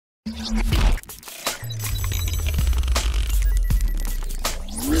Hi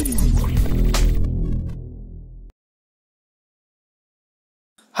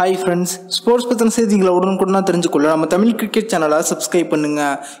friends, sports பத்தின செய்திகளை உடனுக்குடனா தெரிஞ்சுக்கொள்ள நம்ம தமிழ் கிரிக்கெட் சேனலை சப்ஸ்கிரைப் பண்ணுங்க.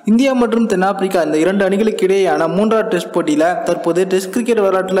 இந்தியா மற்றும் தென்னாப்பிரிக்கா இந்த இரண்டு அணிகளுக்கு இடையேயான மூன்றாவது டெஸ்ட் போட்டியில தற்போது டெஸ்ட் கிரிக்கெட்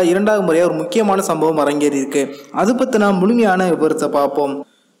வரலாற்றில் இரண்டாவது முறையாக ஒரு முக்கியமான சம்பவம் அரங்கேறி இருக்கு. அது பத்தின முழுமையான விவரத்தை பார்ப்போம்.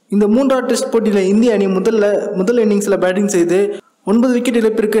 இந்த மூன்றாவது டெஸ்ட் போட்டியில இந்திய அணி முதல் இன்னிங்ஸ்ல பேட்டிங் செய்து 9 விக்கெட்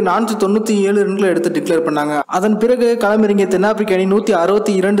இழப்பிற்கு 497 ரன்களை எடுத்து டிக்ளேர் பண்ணாங்க. அதன் பிறகு களமிறங்கிய தென்னாப்பிரிக்க அணி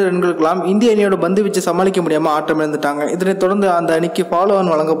 162 ரன்களுக்கெல்லாம் இந்திய அணியோட பந்து வச்சு சமாளிக்க முடியாம ஆட்டம் இழந்துட்டாங்க. இதனைத் தொடர்ந்து அந்த அணிக்கு ஃபாலோ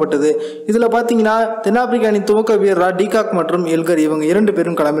ஆன் வழங்கப்பட்டது. இதுல பாத்தீங்கன்னா தென்னாப்பிரிக்க அணி துவக்க வீரரா டிகாக் மற்றும் எல்கர் இவங்க 2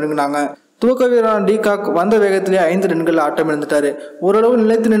 பேரும் களமிறங்கினாங்க. துவக்க வீரரான டிகாக் வந்த வேகத்திலே 5 ரன்கள் ஆட்டம் இழந்துட்டாரு. ஓரளவு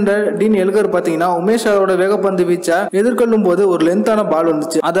நிலைத்து நின்ற டீன் எல்கர் பாத்தீங்கன்னா உமேஷ் யாதவோட வேகப்பந்து வீச்ச எதிர்கொள்ளும் போது ஒரு லென்த்தான பால்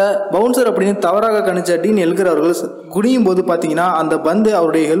வந்துச்சு. அதை பவுன்சர் அப்படின்னு தவறாக கணிச்ச டீன் எல்கர் அவர்கள் குனியும் போது பாத்தீங்கன்னா அந்த பந்து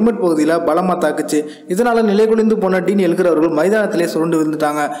அவருடைய ஹெல்மெட் பகுதியில பலமா தாக்குச்சு. இதனால நிலை குலைந்து போன டீன் எல்கர் அவர்கள் மைதானத்திலே சுருண்டு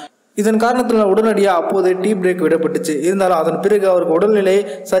விழுந்துட்டாங்க. இதன் காரணத்தினால உடனடியாக அப்போது டீ பிரேக் விடப்பட்டுச்சு. இருந்தாலும் அதன் பிறகு அவருக்கு உடல்நிலை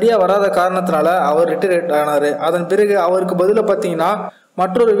சரியா வராத காரணத்தினால அவர் ரிட்டையர்ட் ஆனாரு. அதன் பிறகு அவருக்கு பதிலாக பார்த்தீங்கன்னா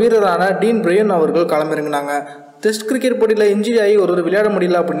மற்றொரு வீரரான டீன் பிரையன் அவர்கள் களமிறங்கினாங்க. டெஸ்ட் கிரிக்கெட் போட்டியில் இன்ஜுரி ஆகி ஒருவர் விளையாட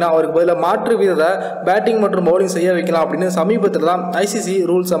முடியல அப்படின்னா அவருக்கு பதிலாக மாற்று வீரரை பேட்டிங் மற்றும் பவுலிங் செய்ய வைக்கலாம் அப்படின்னு சமீபத்தில் தான் ஐசிசி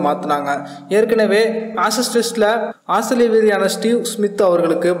ரூல்ஸை மாற்றினாங்க. ஏற்கனவே ஆஷஸ் டெஸ்ட்ல ஆஸ்திரேலிய வீரரான ஸ்டீவ் ஸ்மித்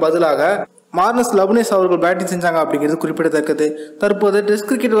அவர்களுக்கு பதிலாக மார்னஸ் லவ்னேஸ் அவர்கள் பேட்டிங் செஞ்சாங்க அப்படிங்கிறது குறிப்பிடத்தக்கது. தற்போது டெஸ்ட்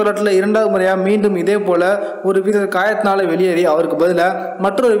கிரிக்கெட் வரலாற்றில் இரண்டாவது முறையாக மீண்டும் இதே போல ஒரு வீரர் காயத்தினால வெளியேறி அவருக்கு பதிலாக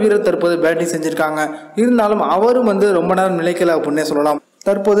மற்றொரு வீரர் தற்போது பேட்டிங் செஞ்சிருக்காங்க. இருந்தாலும் அவரும் ரொம்ப நேரம் நிலைக்கல அப்படின்னே சொல்லலாம்.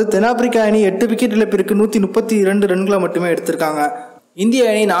 தற்போது தென்னாப்பிரிக்கா அணி 8 விக்கெட் இழப்பிற்கு 132 ரன்களை மட்டுமே எடுத்திருக்காங்க.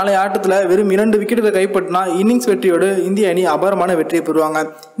 இந்திய அணி நாளை ஆட்டத்தில் வெறும் 2 விக்கெட்டுகளை கைப்பற்றினா இன்னிங்ஸ் வெற்றியோடு இந்திய அணி அபாரமான வெற்றியை பெறுவாங்க.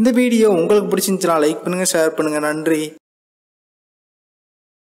 இந்த வீடியோ உங்களுக்கு பிடிச்சிருந்துச்சுன்னா லைக் பண்ணுங்க, ஷேர் பண்ணுங்க. நன்றி.